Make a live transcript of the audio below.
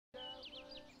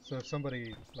So if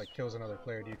somebody like kills another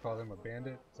player, do you call them a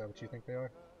bandit? Is that what you think they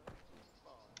are?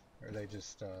 Or are they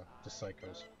just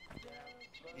psychos?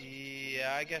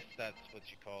 Yeah, I guess that's what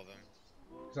you call them.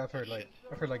 Because Oh shit.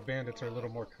 I've heard like bandits are a little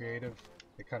more creative.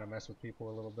 They kind of mess with people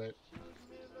a little bit,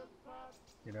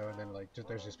 you know. And then like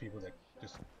there's just people that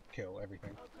just kill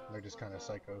everything. And they're just kind of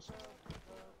psychos.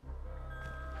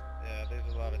 Yeah,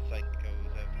 there's a lot of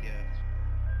psychos out here.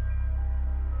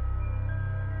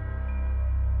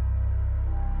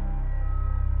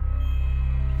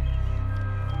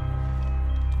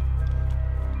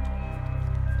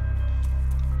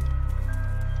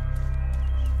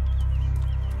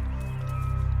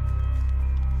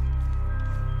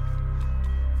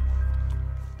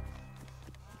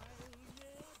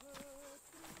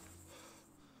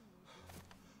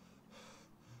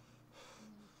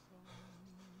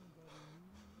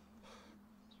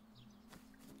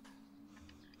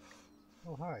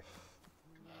 Oh hi.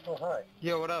 Oh, hi.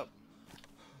 Yo, what up?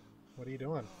 What are you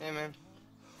doing? Hey, man.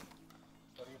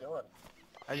 What are you doing?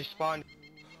 I just spawned.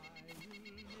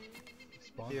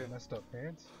 Spawned Here. with messed up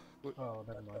pants? Oh,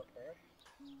 never mind. Okay.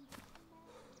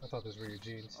 I thought those were your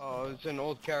jeans. Oh, it's an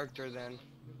old character then.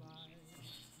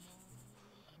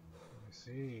 I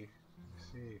see. I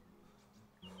see.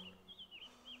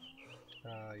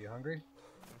 You hungry?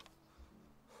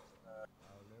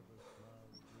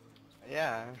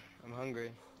 Yeah, I'm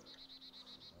hungry.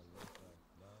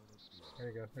 There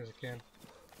you go. There's a can.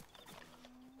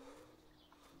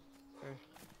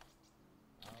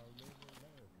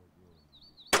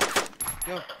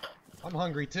 Yo, I'm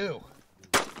hungry too.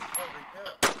 Hungry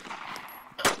too.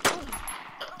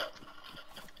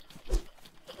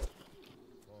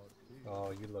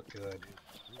 Oh, you look good.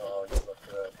 Oh, you look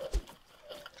good.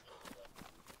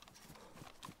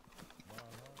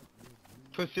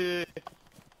 pussy.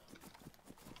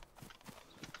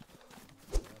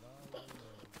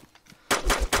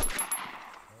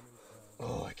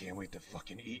 Oh, I can't wait to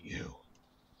fucking eat you.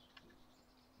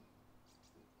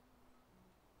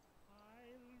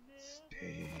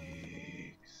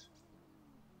 Steaks.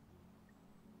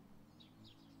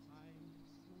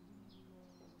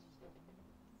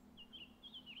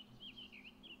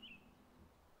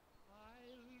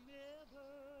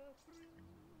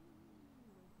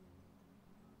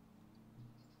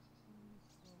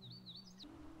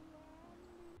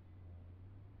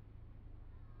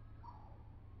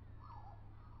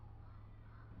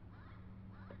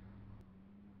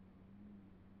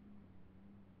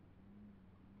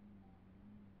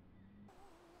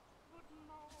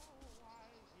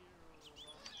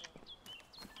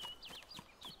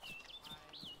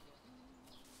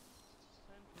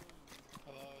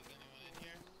 Hello, is anyone in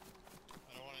here?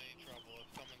 I don't want any trouble. If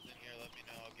someone's in here, let me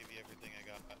know. I'll give you everything I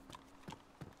got.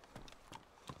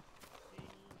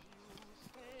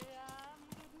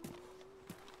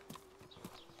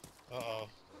 Uh-oh.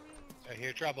 I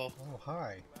hear trouble. Oh,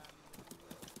 hi.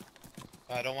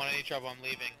 I don't want any trouble. I'm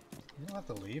leaving. You don't have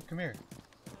to leave. Come here.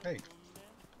 Hey.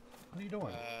 What are you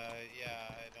doing? Yeah,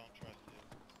 I don't trust you.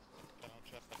 I don't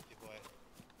trust you, boy.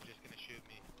 You're just gonna shoot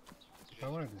me. If I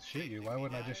wanted to shoot you, why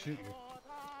wouldn't I just shoot you?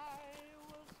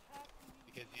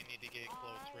 Because you need to get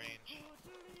close range.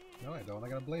 No, I don't. I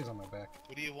got a blaze on my back.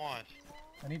 What do you want?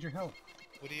 I need your help.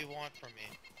 What do you want from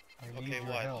me? I need Okay,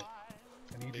 your what? help.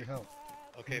 I need your help.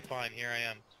 Okay, fine. Here I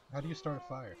am. How do you start a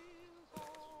fire?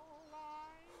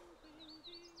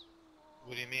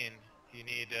 What do you mean? You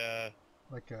need,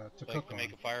 Like, to like cook to on.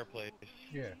 make a fireplace.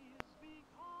 Yeah.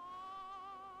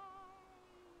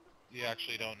 You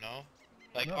actually don't know?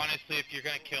 Like, No. honestly, if you're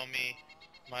gonna kill me,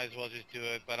 might as well just do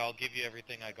it, but I'll give you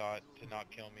everything I got to not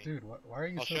kill me. Dude, why are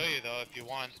you I'll so... show you, though, if you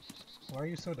want. Why are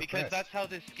you so Because depressed? that's how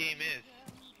this game is.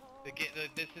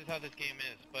 This is how this game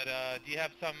is. But, do you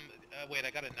have some... wait,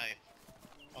 I got a knife.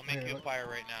 I'll make Here, you a look- fire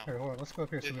right now. Here, hold on. Let's go up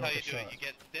here so This we is don't how you get do shot. it. You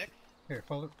get sticks? Here,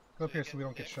 go up So here you so get we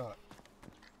don't get sticks? shot.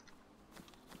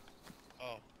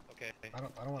 Oh, okay. I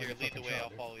don't want to Here, get lead the fucking way, shot, I'll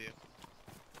dude. follow you.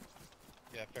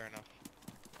 Yeah, fair enough.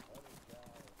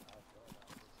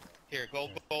 Here,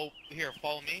 here,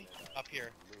 follow me, up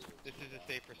here. This is a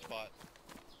safer spot.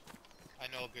 I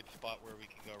know a good spot where we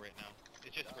can go right now.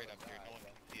 It's just right up here, no one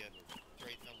can see us. It's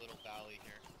right in a little valley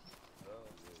here.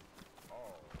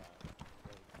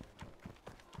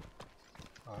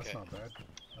 Oh, that's Okay. not bad.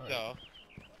 Alright. So,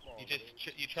 you just,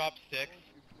 you chop sticks.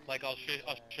 Like, I'll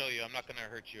show you, I'm not gonna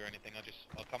hurt you or anything,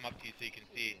 I'll come up to you so you can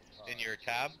see in your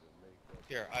tab.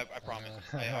 Here, I promise.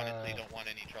 I honestly don't want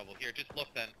any trouble. Here, just look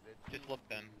then. Just look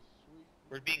then.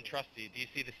 We're being trusty. Do you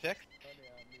see the sticks?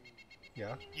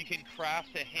 Yeah? You can craft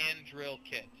a hand drill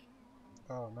kit.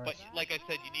 Oh, nice. But like I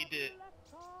said, you need to,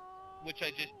 which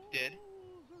I just did,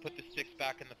 put the sticks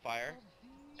back in the fire,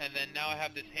 and then now I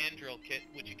have this hand drill kit,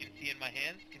 which you can see in my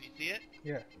hands. Can you see it?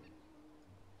 Yeah.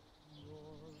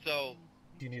 So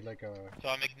You need like a...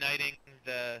 I'm igniting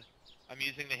I'm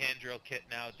using the hand drill kit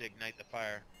now to ignite the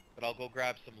fire, but I'll go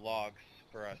grab some logs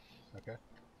for us. Okay.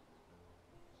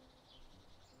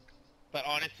 But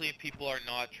honestly, people are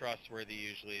not trustworthy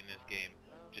usually in this game.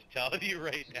 Just telling you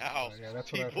right now. Yeah,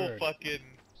 that's what I've People heard. fucking...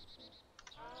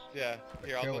 Yeah, They're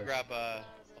here, I'll go killers. grab I'll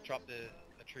chop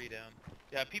a tree down.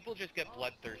 Yeah, people just get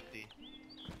bloodthirsty.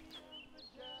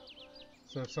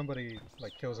 So if somebody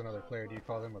like kills another player, do you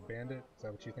call them a bandit? Is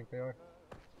that what you think they are?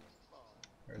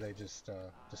 Or are they just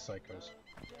psychos?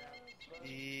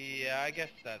 Yeah, I guess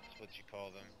that's what you call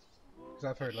them. Because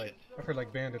I've heard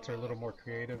like bandits are a little more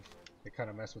creative. They kind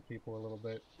of mess with people a little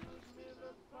bit.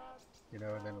 You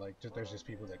know, and then like there's just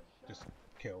people that just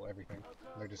kill everything.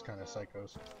 They're just kind of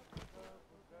psychos.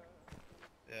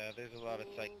 Yeah, there's a lot of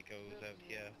psychos out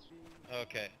here.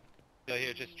 Okay. So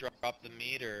here, just drop the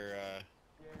meat or,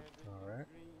 Alright.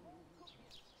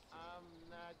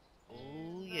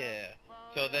 Oh, yeah.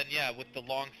 So then, yeah, with the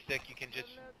long stick, you can just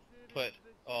put...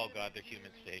 Oh, God, they're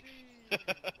human steaks.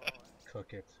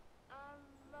 Cook it.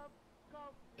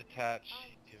 Attach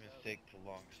human steak to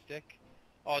long stick.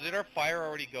 Oh, did our fire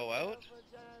already go out?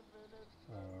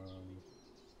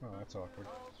 Oh, that's awkward.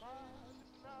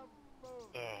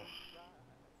 Ugh.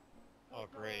 Oh,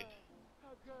 great.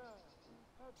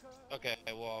 Okay,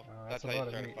 well, That's that's a how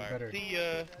lot you of start meat. a You fire. better- See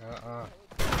ya!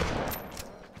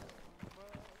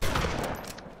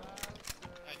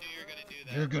 I knew you were gonna do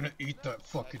that. You're gonna eat that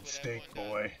fucking That's what steak,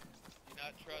 everyone boy. does. You're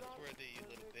not trustworthy, you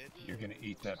little bitch. You're gonna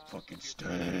eat that fucking You're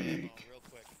gonna get ammo steak. real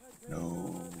quick. No,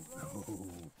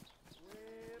 no.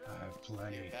 I have You're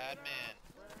plenty. a bad man.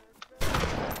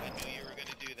 I knew you were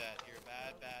gonna do that. You're a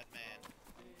bad, bad man.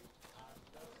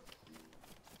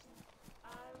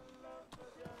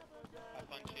 Have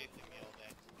fun chasing me all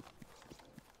day.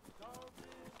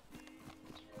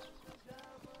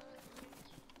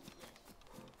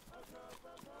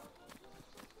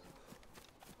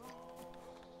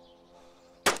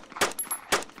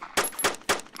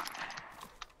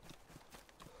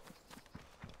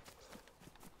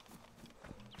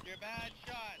 You're a bad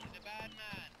shot and a bad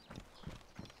man.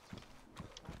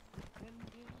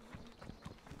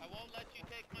 I won't let you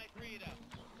take my freedom.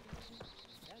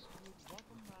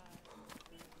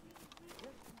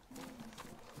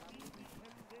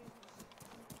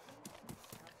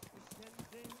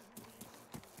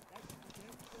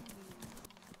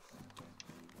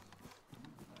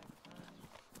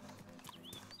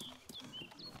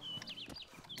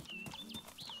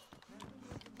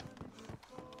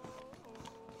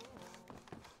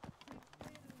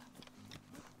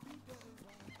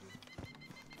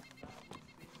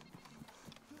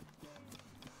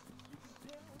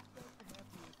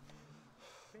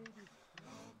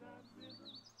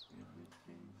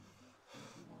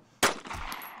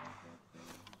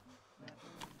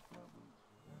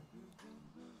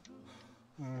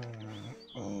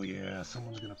 Oh yeah,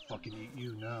 someone's gonna fucking eat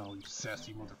you now, you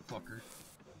sassy motherfucker.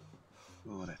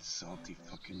 Oh, that salty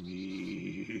fucking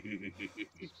meat.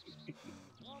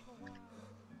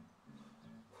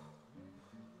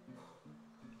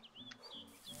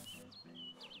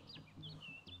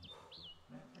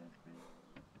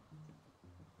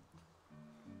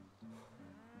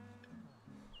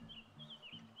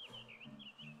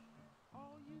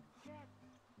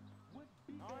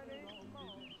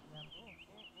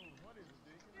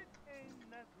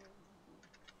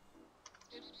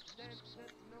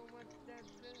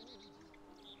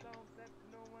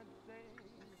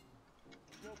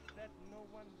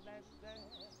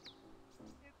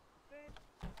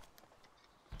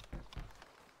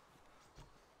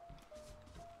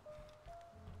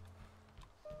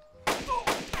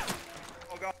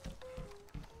 Oh god.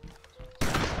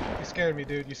 You scared me,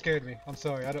 dude. You scared me. I'm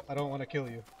sorry. I don't want to kill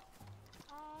you.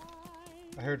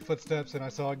 I heard footsteps and I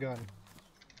saw a gun.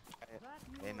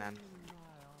 Hey man.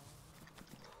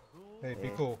 Hey, be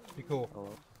Hey. cool. Be cool. Hello.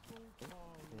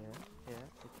 Yeah,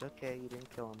 it's okay. You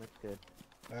didn't kill him. It's good.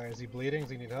 Alright, is he bleeding?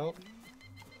 Does he need help?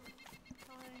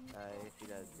 If he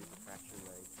does, he's a fractured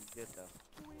leg. He's good though.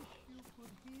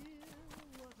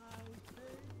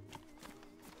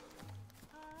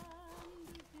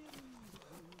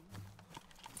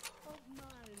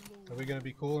 Are we gonna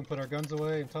be cool and put our guns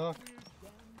away and talk?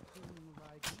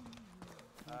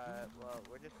 Well,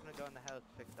 we're just gonna go in the house,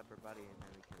 fix up her buddy, and then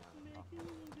we can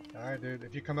talk. Alright, dude.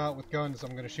 If you come out with guns,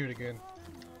 I'm gonna shoot again.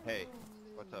 Hey,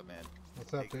 what's up, man?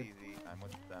 What's up, Take it dude? easy. I'm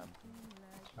with them.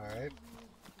 Alright.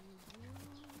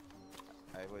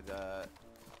 I would,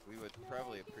 we would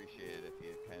probably appreciate it if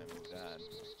you kind of moved on.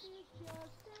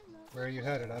 Where are you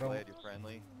headed? I I'm don't. glad you're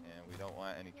friendly, and we don't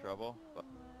want any trouble. But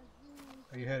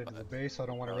Are you headed to the base? I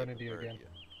don't want to probably run into you prefer again. you.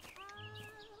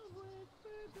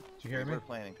 Did you hear We me? were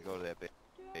planning to go to that base.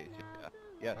 Yeah.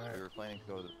 Yes, Alright. we were planning to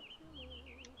go to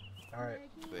the All right.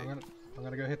 base. I'm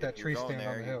gonna go hit that If you're tree going stand there,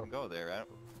 on the you hill. can go there. I don't...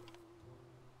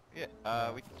 Yeah,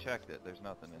 No. we checked it. There's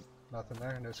nothing in. Nothing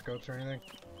there. No scopes or anything.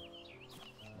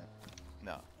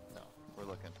 No, no. We're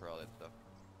looking for all that stuff.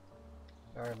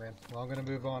 All right, man. Well, I'm gonna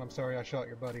move on. I'm sorry I shot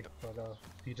your buddy, but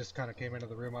he just kind of came into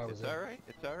the room I was It's in. alright.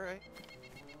 It's alright.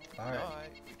 All No, right.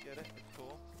 we get it. It's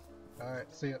cool. All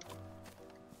right. See ya.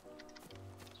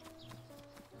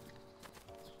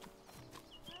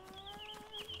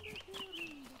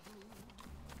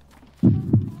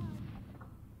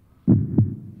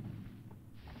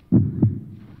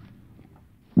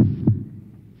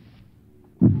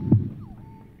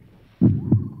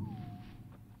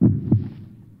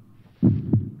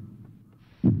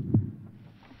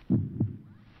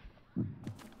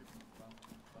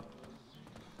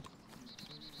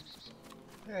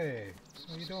 Hey,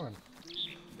 how you doing?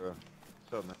 Bro,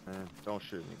 what's up, man? Don't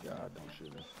shoot me, God. Don't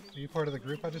shoot me. Are you part of the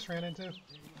group I just ran into?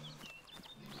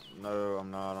 No, I'm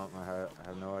not. I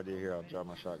have no idea here. I'll drop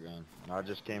my shotgun. And I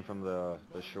just came from the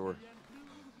shore.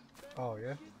 Oh yeah.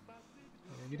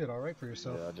 Yeah, you did all right for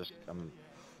yourself. Yeah,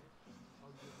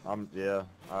 yeah,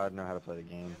 I know how to play the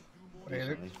game. Hey,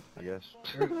 Decently, I guess.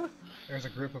 There's a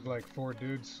group of like 4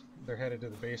 dudes. They're headed to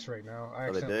the base right now. I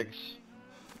Are they accidentally- dicks?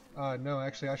 No,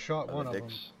 actually, I shot Are one they of them.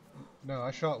 dicks? No, I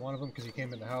shot one of them because he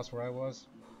came in the house where I was,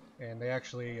 and they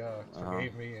actually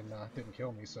forgave me and didn't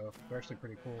kill me. So they're actually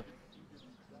pretty cool.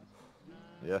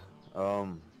 Yeah.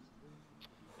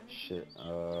 Shit.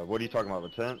 What are you talking about? The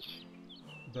tents?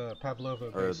 The Pavlova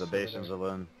Or base. the over basins there.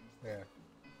 alone? Yeah,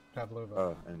 Pavlova.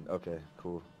 Oh, and okay,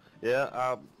 cool. Yeah,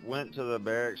 I went to the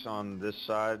barracks on this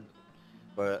side,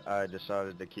 but I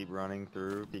decided to keep running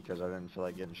through because I didn't feel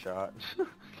like getting shot.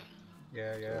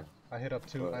 Yeah. so- I hit up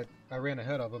two. but- I ran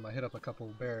ahead of them. I hit up a couple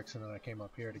barracks and then I came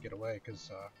up here to get away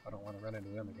because I don't want to run into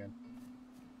them again.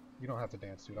 You don't have to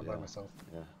dance, dude. I'm by Yeah. myself.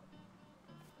 Yeah.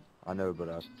 I know, but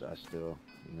I still,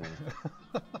 you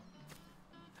know,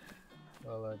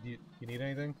 Well, you need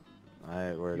anything? I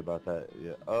ain't worried about that.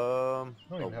 Yeah. I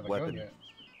don't even A have a weapon. gun yet.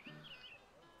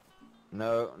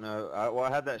 No. Well, I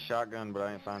had that shotgun, but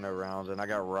I didn't find no rounds, and I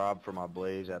got robbed for my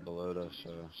blaze at Belota, so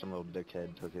some little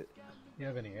dickhead took it. You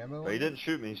have any ammo? But on he you? didn't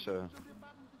shoot me, so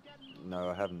no,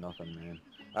 I have nothing, man.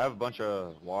 I have a bunch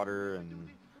of water and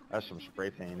I have some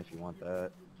spray paint if you want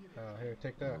that. Here,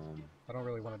 take that. Um, I don't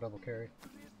really want to double carry.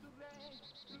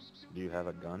 do you have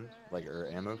a gun, like, or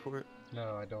ammo for it?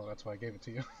 No, I don't. That's why I gave it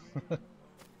to you.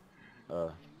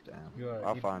 Damn. You,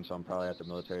 I'll you- find some probably at the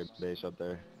military base up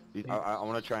there. I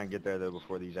want to try and get there though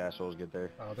before these assholes get there.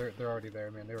 Oh, they're already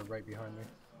there, man. They were right behind me.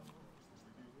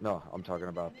 No, I'm talking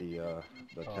about the Oh.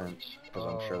 tents, because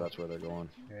I'm sure Oh. that's where they're going.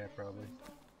 Yeah, probably.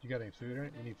 You got any food in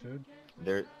it? You need food?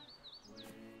 They're,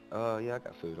 yeah, I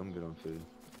got food. I'm good on food.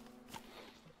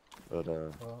 But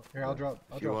Well, here, I'll Yeah, drop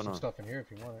if you some wanna- stuff in here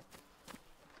if you want it.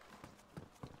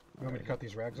 You want me to Alright, cut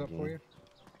these rags up for again.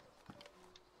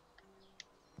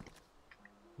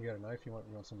 you? You got a knife? You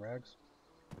want some rags?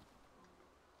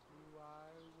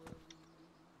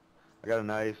 I got a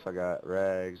knife. I got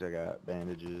rags. I got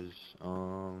bandages. The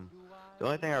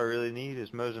only thing I really need is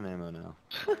Mosin ammo now.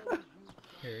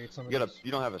 Here, eat some of You got this.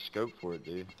 you don't have a scope for it,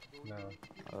 do you?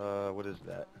 No. What is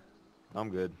that? I'm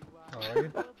good. Oh, are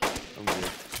you? I'm good.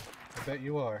 I bet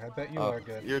you are. I bet you Oh, are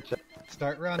good. You're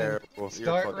Start running. terrible. You're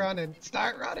Start fucking- running.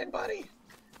 Start running, buddy.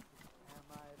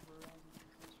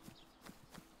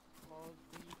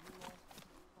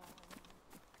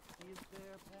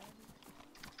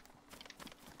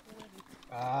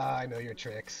 Ah, I know your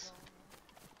tricks.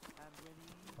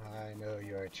 I know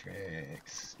your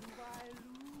tricks.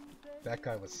 That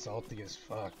guy was salty as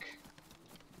fuck.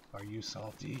 Are you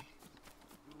salty?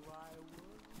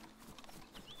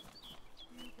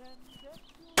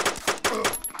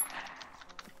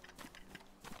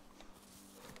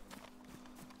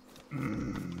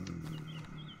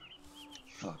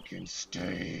 Fucking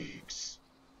steaks.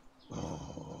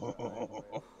 Oh,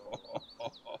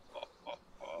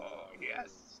 yes.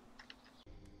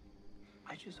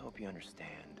 I just hope you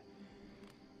understand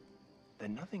that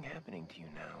nothing happening to you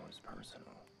now is personal.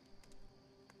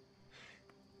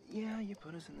 Yeah, you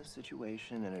put us in this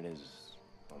situation, and it is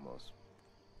almost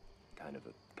kind of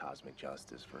a cosmic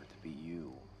justice for it to be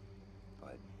you.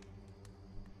 But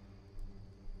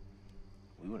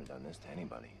we would have done this to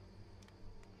anybody.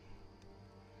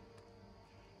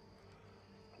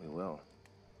 We will.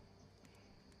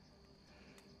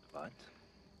 But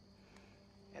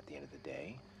at the end of the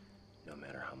day, no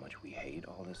matter how much we hate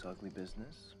all this ugly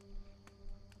business,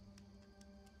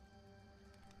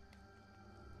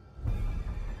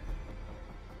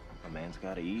 a man's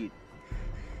gotta eat.